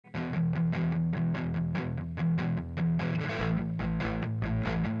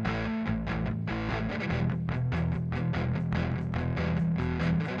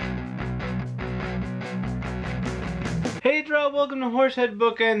Hey Dro, welcome to Horsehead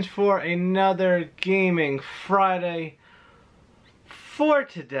Bookends for another Gaming Friday. For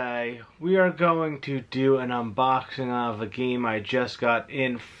today, we are going to do an unboxing of a game I just got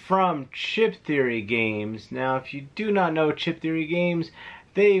in from Chip Theory Games. Now, if you do not know Chip Theory Games,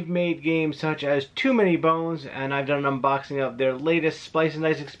 they've made games such as Too Many Bones, and I've done an unboxing of their latest Splice and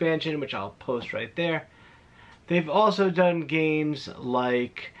Dice expansion, which I'll post right there. They've also done games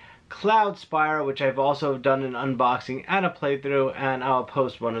like Cloud Spire, which I've also done an unboxing and a playthrough, and I'll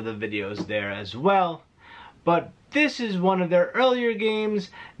post one of the videos there as well. But this is one of their earlier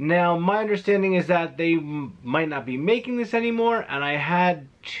games. Now, my understanding is that they might not be making this anymore, and I had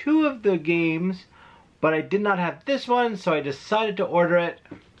two of the games, but I did not have this one, so I decided to order it.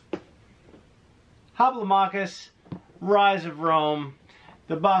 Hoplomachus, Rise of Rome.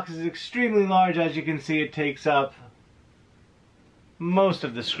 The box is extremely large. As you can see, it takes up most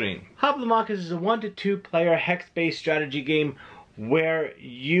of the screen. Hoplomachus is a 1 to 2 player hex-based strategy game where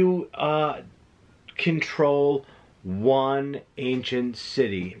you control one ancient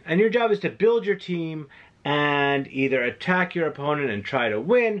city. And your job is to build your team and either attack your opponent and try to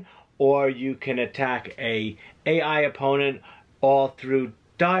win, or you can attack a AI opponent all through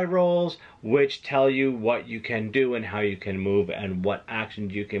die rolls, which tell you what you can do and how you can move and what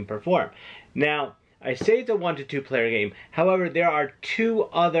actions you can perform. Now, I say it's a 1 to 2 player game. However, there are two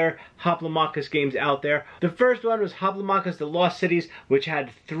other Hoplomachus games out there. The first one was Hoplomachus The Lost Cities, which had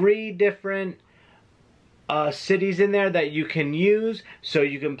 3 different cities in there that you can use. So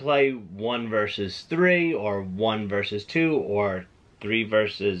you can play 1 versus 3, or 1 versus 2, or 3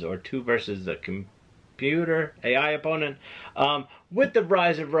 versus, or 2 versus the computer AI opponent. With the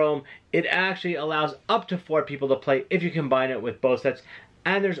Rise of Rome, it actually allows up to 4 people to play if you combine it with both sets.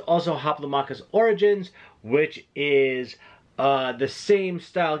 And there's also Hoplomachus Origins, which is the same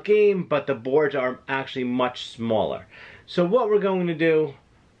style game, but the boards are actually much smaller. So what we're going to do,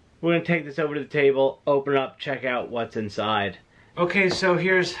 we're going to take this over to the table, open it up, check out what's inside. Okay, so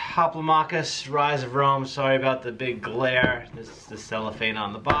here's Hoplomachus Rise of Rome. Sorry about the big glare. This is the cellophane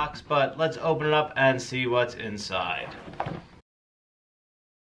on the box, but let's open it up and see what's inside.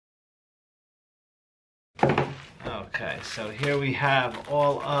 Okay, so here we have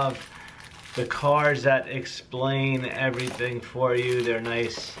all of the cards that explain everything for you. They're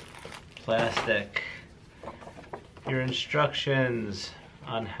nice plastic. Your instructions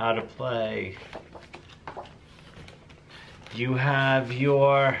on how to play. You have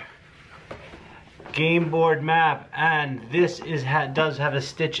your game board map, and this does have a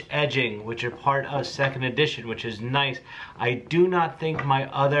stitch edging, which are part of 2nd edition, which is nice. I do not think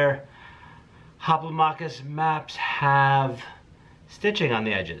my other Hoplomachus maps have stitching on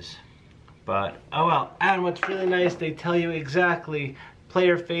the edges, but oh well. And what's really nice, they tell you exactly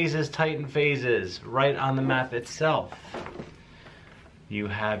player phases, Titan phases, right on the map itself. You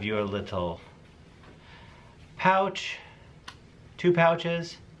have your little pouch, 2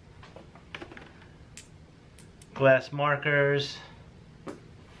 pouches, glass markers.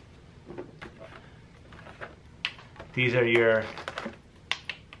 These are your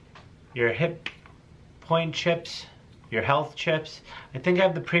hit point chips, your health chips. I think I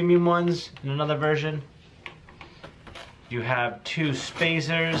have the premium ones in another version. You have 2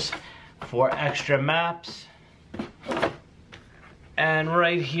 spacers for extra maps. And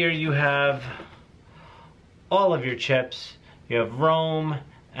right here you have all of your chips. You have Rome,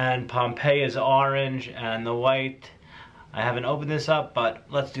 and Pompeii is orange, and the white. I haven't opened this up, but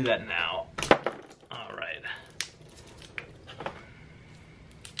let's do that now.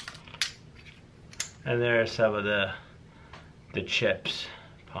 And there are some of the chips,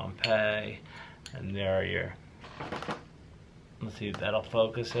 Pompeii, and there are your, let's see if that'll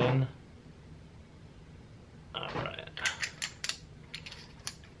focus in. Alright.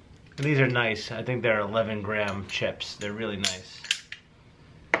 These are nice. I think they're 11-gram chips. They're really nice.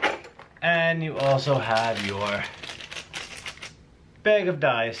 And you also have your bag of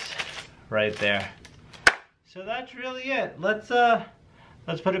dice right there. So that's really it.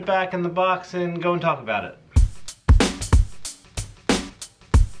 Let's put it back in the box and go and talk about it.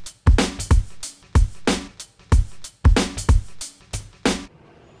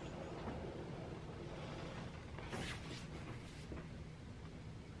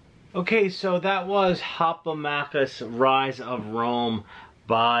 Okay, so that was Hoplomachus Rise of Rome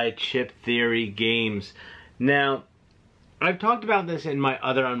by Chip Theory Games. Now, I've talked about this in my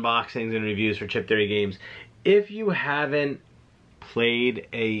other unboxings and reviews for Chip Theory Games. If you haven't played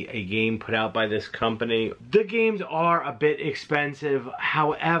a game put out by this company, the games are a bit expensive.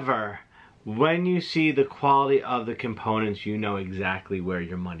 However, when you see the quality of the components, you know exactly where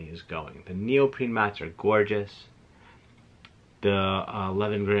your money is going. The neoprene mats are gorgeous. The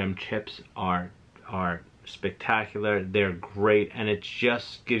 11-gram chips are spectacular. They're great, and it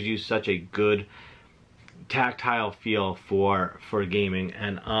just gives you such a good tactile feel for gaming,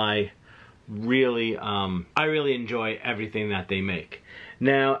 and I really enjoy everything that they make.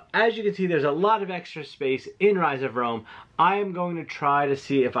 Now, as you can see, there's a lot of extra space in Rise of Rome. I am going to try to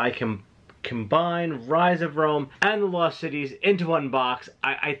see if I can combine Rise of Rome and the Lost Cities into one box.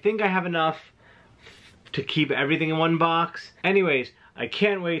 I think I have enough to keep everything in one box. Anyways, I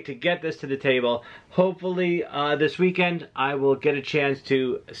can't wait to get this to the table. Hopefully this weekend I will get a chance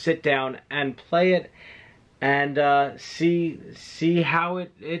to sit down and play it and see how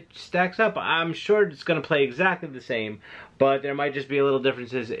it stacks up. I'm sure it's going to play exactly the same, but there might just be a little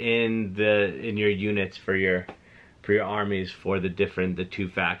differences in your units for your armies for the two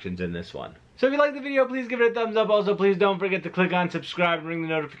factions in this one. So if you like the video, please give it a thumbs up. Also, please don't forget to click on subscribe and ring the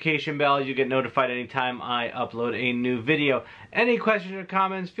notification bell. You get notified anytime I upload a new video. Any questions or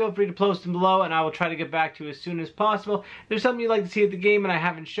comments, feel free to post them below, and I will try to get back to you as soon as possible. If there's something you'd like to see at the game and I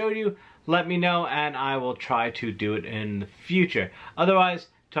haven't showed you, let me know, and I will try to do it in the future. Otherwise,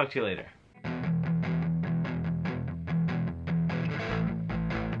 talk to you later.